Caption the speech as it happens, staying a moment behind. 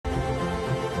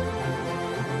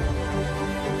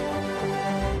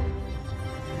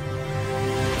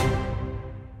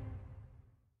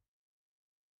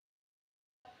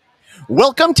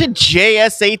Welcome to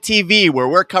JSA TV, where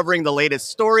we're covering the latest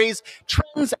stories,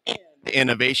 trends, and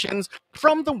innovations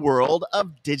from the world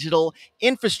of digital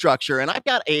infrastructure. And I've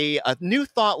got a new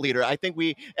thought leader. I think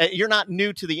you're not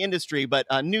new to the industry, but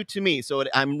new to me. So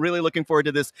I'm really looking forward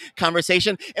to this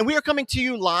conversation. And we are coming to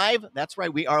you live. That's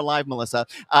right, we are live, Melissa,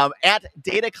 at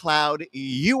Datacloud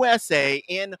USA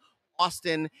in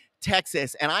Austin,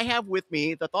 Texas. And I have with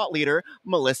me the thought leader,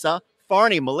 Melissa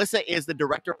Farney. Melissa is the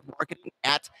director of marketing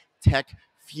at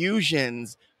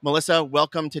TECfusions. Melissa,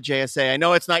 welcome to JSA. I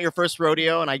know it's not your first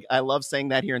rodeo, and I love saying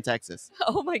that here in Texas.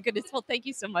 Oh my goodness. Well, thank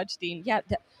you so much, Dean. Yeah,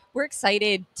 we're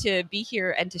excited to be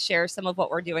here and to share some of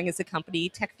what we're doing as a company.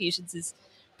 TECfusions is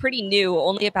pretty new,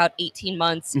 only about 18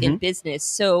 months in business.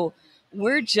 So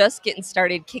we're just getting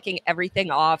started, kicking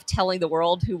everything off, telling the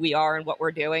world who we are and what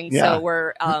we're doing. Yeah. So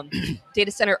we're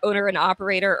data center owner and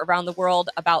operator around the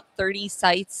world, about 30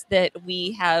 sites that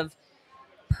we have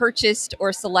purchased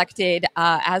or selected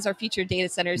as our future data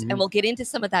centers. And we'll get into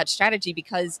some of that strategy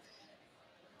because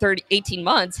 18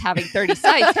 months, having 30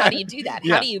 sites, how do you do that?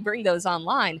 Yeah. How do you bring those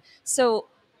online? So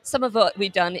some of what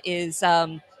we've done is,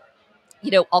 I'll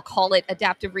call it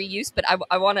adaptive reuse, but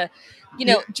I want to,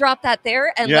 drop that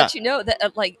there and let you know that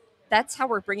that's how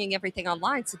we're bringing everything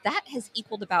online. So that has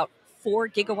equaled about 4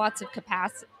 gigawatts of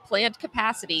planned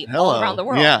capacity all around the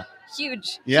world. Yeah.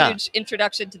 Huge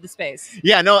introduction to the space.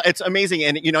 Yeah, no, it's amazing.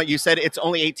 And, you said it's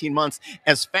only 18 months.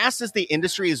 As fast as the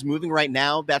industry is moving right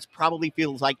now, that's probably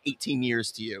feels like 18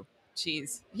 years to you.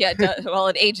 Jeez. Yeah, well,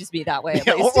 it ages me that way.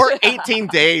 At least. Or 18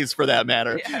 days for that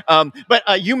matter. Yeah.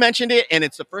 But you mentioned it, and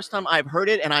it's the first time I've heard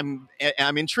it, and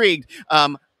I'm intrigued.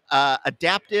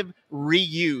 Adaptive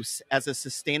reuse as a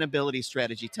sustainability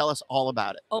strategy. Tell us all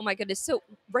about it. Oh, my goodness. So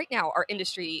right now, our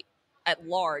industry at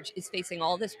large is facing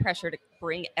all this pressure to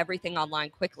bring everything online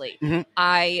quickly.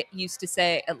 I used to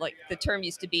say, the term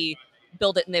used to be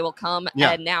build it and they will come.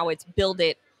 Yeah. And now it's build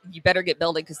it. You better get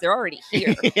building because they're already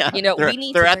here. Yeah,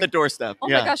 they're at the doorstep. Oh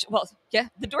my gosh. Well, yeah,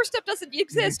 the doorstep doesn't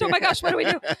exist. Oh my gosh, what do we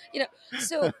do?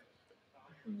 So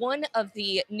one of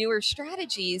the newer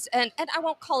strategies, and I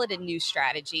won't call it a new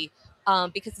strategy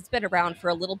because it's been around for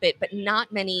a little bit, but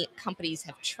not many companies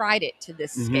have tried it to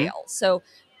this scale. So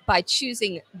by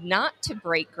choosing not to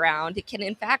break ground, it can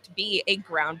in fact be a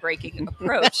groundbreaking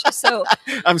approach. So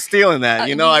I'm stealing that.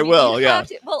 I will. Yeah.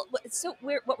 Well, so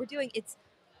what we're doing, it's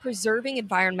preserving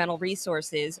environmental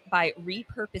resources by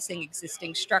repurposing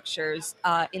existing structures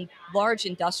in large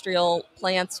industrial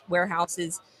plants,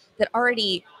 warehouses that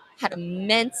already had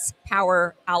immense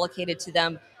power allocated to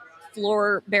them.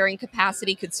 Floor bearing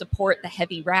capacity could support the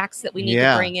heavy racks that we need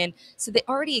to bring in. So they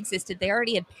already existed. They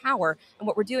already had power. And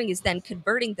what we're doing is then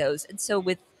converting those. And so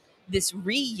with this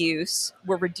reuse,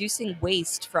 we're reducing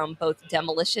waste from both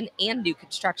demolition and new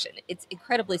construction. It's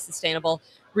incredibly sustainable,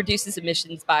 reduces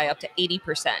emissions by up to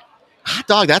 80%. Hot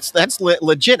dog, that's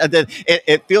legit.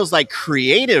 It feels like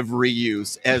creative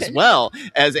reuse as well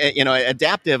as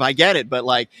adaptive. I get it, but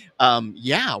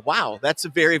wow, that's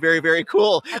very, very, very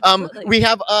cool. We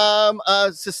have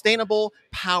sustainable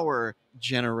power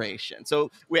generation. So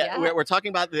we're talking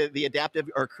about the adaptive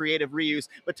or creative reuse,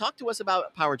 but talk to us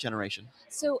about power generation.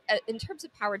 So in terms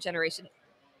of power generation,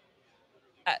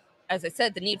 as I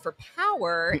said, the need for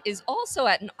power is also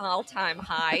at an all-time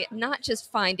high, not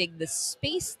just finding the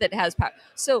space that has power.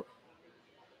 So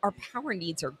our power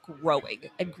needs are growing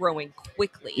and growing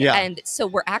quickly. Yeah. And so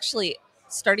we're actually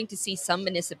starting to see some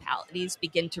municipalities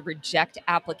begin to reject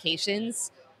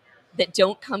applications that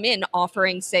don't come in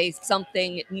offering, say,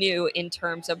 something new in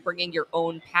terms of bringing your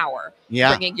own power,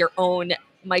 bringing your own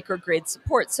microgrid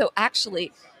support. So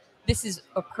actually, this is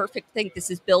a perfect thing.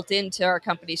 This is built into our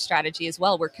company's strategy as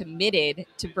well. We're committed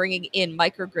to bringing in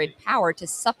microgrid power to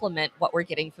supplement what we're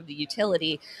getting from the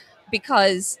utility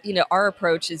because, our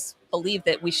approach is believe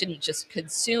that we shouldn't just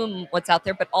consume what's out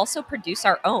there, but also produce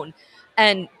our own.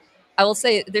 And I will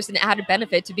say there's an added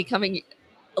benefit to becoming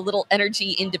a little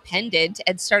energy independent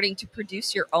and starting to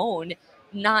produce your own,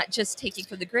 not just taking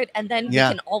from the grid. And then we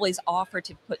can always offer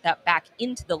to put that back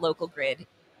into the local grid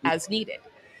as needed.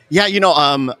 Yeah,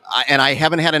 and I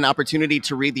haven't had an opportunity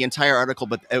to read the entire article,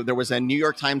 but there was a New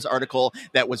York Times article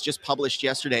that was just published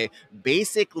yesterday,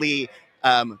 basically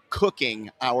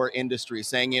cooking our industry,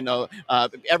 saying,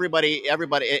 everybody,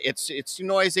 it's too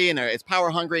noisy and it's power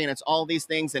hungry and it's all these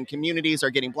things and communities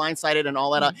are getting blindsided and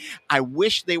all that. I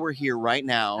wish they were here right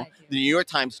now, the New York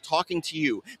Times, talking to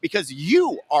you because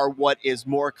you are what is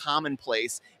more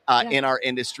commonplace in our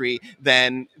industry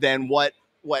than what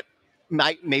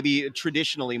maybe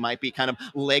traditionally might be kind of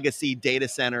legacy data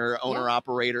center owner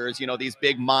operators, these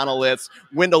big monoliths,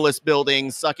 windowless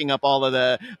buildings sucking up all of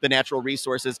the natural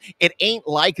resources. It ain't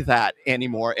like that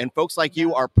anymore, and folks like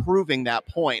you are proving that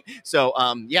point. So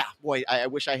yeah, boy, I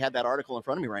wish I had that article in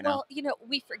front of me right now. Well,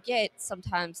 we forget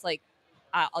sometimes, like,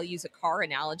 I'll use a car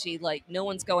analogy, like no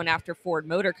one's going after Ford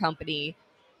Motor Company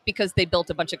because they built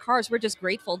a bunch of cars. We're just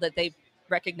grateful that they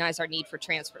recognize our need for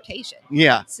transportation.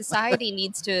 Yeah. Society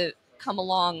needs to come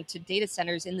along to data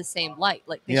centers in the same light.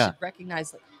 Like they should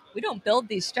recognize, like, we don't build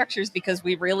these structures because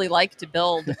we really like to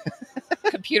build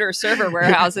computer server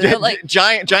warehouses. But like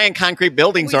giant concrete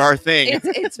buildings are our thing.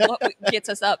 It's what gets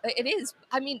us up. It is.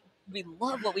 I mean, we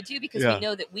love what we do because we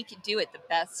know that we can do it the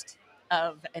best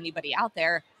of anybody out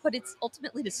there, but it's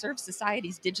ultimately to serve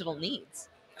society's digital needs.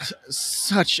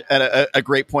 Such a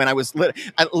great point. I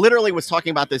literally was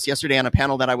talking about this yesterday on a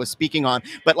panel that I was speaking on,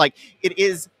 but like it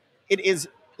is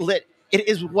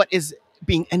what is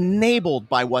being enabled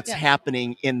by what's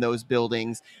happening in those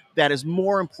buildings that is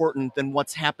more important than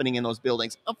what's happening in those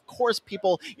buildings. Of course,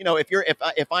 people,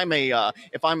 if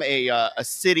I'm a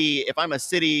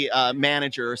city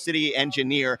manager or city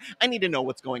engineer, I need to know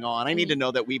what's going on. I need to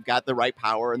know that we've got the right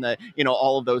power and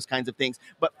all of those kinds of things.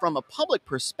 But from a public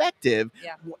perspective,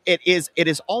 it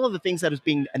is all of the things that is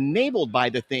being enabled by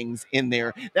the things in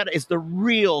there. That is the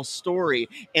real story.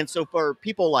 And so for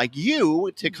people like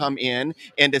you to come in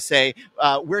and to say,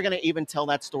 we're going to even tell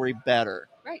that story better.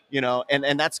 Right.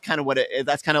 And that's kind of what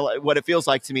it feels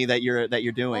like to me that you're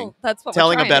doing. Well, that's what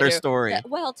telling we're a better to do. story.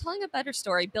 Well, telling a better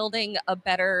story, building a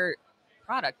better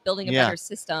product, building a better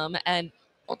system, and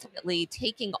ultimately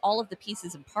taking all of the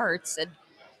pieces and parts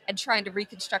and trying to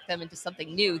reconstruct them into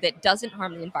something new that doesn't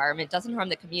harm the environment, doesn't harm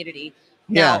the community.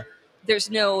 Now,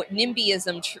 there's no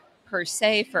NIMBYism per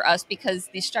se for us because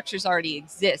these structures already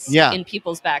exist in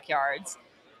people's backyards.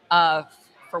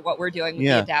 For what we're doing with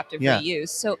the adaptive reuse.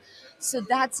 So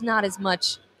that's not as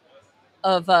much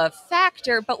of a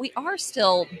factor, but we are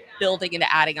still building and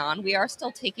adding on. We are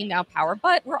still taking down power,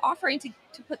 but we're offering to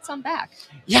put some back.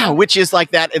 Yeah, which is like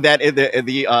it's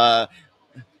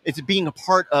being a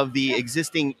part of the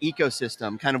existing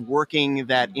ecosystem, kind of working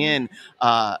that in.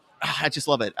 I just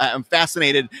love it. I'm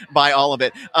fascinated by all of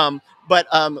it. But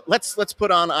let's put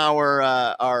on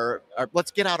our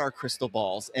let's get out our crystal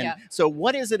balls. And so,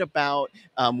 what is it about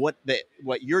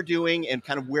what you're doing and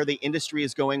kind of where the industry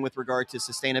is going with regard to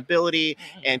sustainability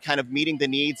and kind of meeting the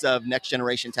needs of next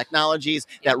generation technologies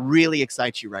that really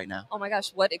excites you right now? Oh my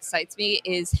gosh, what excites me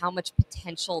is how much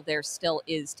potential there still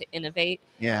is to innovate.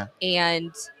 Yeah,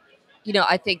 and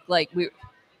I think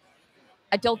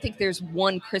I don't think there's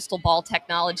one crystal ball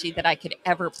technology that I could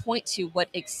ever point to. What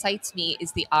excites me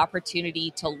is the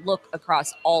opportunity to look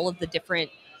across all of the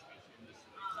different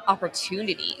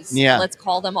opportunities. Yeah. Let's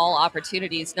call them all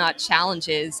opportunities, not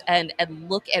challenges, and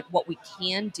look at what we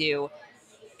can do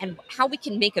and how we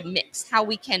can make a mix, how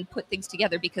we can put things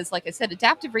together. Because like I said,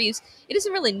 adaptive reuse, it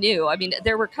isn't really new. I mean,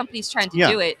 there were companies trying to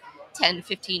do it 10,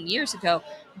 15 years ago,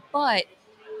 but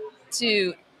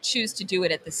to choose to do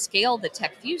it at the scale that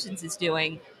TECfusions is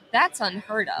doing, that's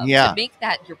unheard of. To make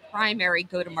that your primary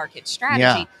go-to-market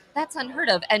strategy, that's unheard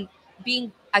of. And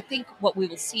I think what we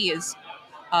will see is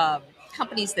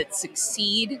companies that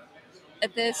succeed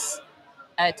at this,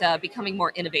 at becoming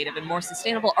more innovative and more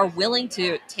sustainable, are willing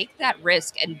to take that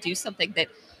risk and do something that,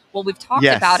 well, we've talked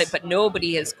about it, but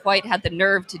nobody has quite had the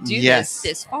nerve to do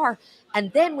this far.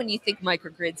 And then when you think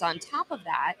microgrids on top of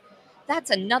that,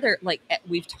 that's another, like,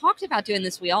 we've talked about doing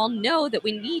this. We all know that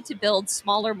we need to build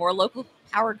smaller, more local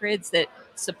power grids that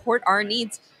support our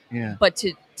needs. Yeah. But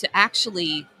to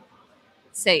actually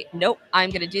say, nope, I'm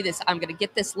going to do this. I'm going to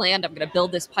get this land. I'm going to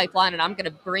build this pipeline, and I'm going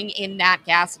to bring in nat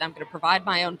gas, and I'm going to provide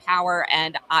my own power.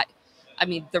 And I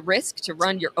mean, the risk to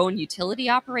run your own utility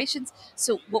operations.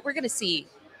 So what we're going to see,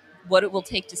 what it will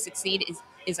take to succeed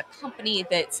is a company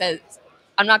that says,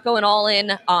 I'm not going all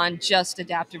in on just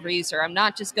adaptive reuse, or I'm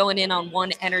not just going in on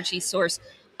one energy source.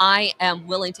 I am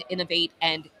willing to innovate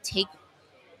and take,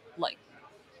 like,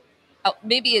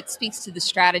 maybe it speaks to the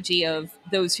strategy of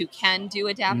those who can do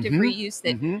adaptive reuse,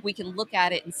 that we can look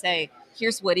at it and say,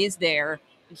 here's what is there,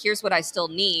 and here's what I still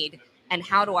need, and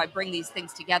how do I bring these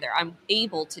things together? I'm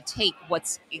able to take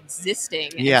what's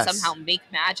existing and somehow make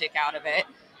magic out of it.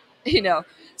 So,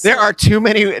 there are too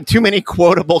many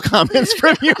quotable comments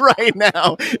from you right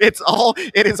now.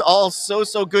 It is all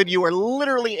so good. You are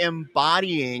literally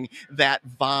embodying that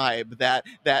vibe,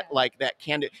 that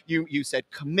candid. You said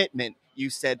commitment.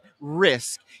 You said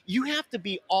risk. You have to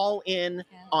be all in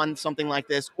on something like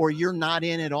this, or you're not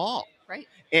in at all. Right.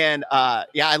 And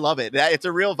yeah, I love it. It's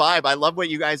a real vibe. I love what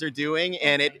you guys are doing,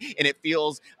 and it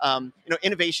feels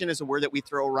innovation is a word that we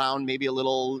throw around maybe a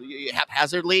little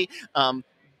haphazardly,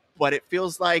 but it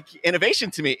feels like innovation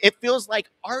to me. It feels like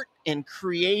art and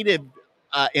creative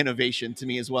innovation to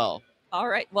me as well. All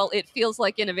right. Well, it feels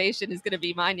like innovation is going to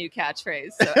be my new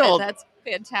catchphrase. So Well, that's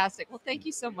fantastic. Well, thank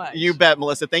you so much. You bet,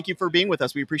 Melissa. Thank you for being with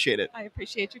us. We appreciate it. I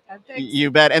appreciate your time. Thanks.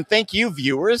 You bet. And thank you,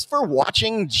 viewers, for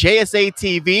watching JSA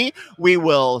TV. We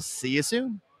will see you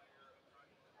soon.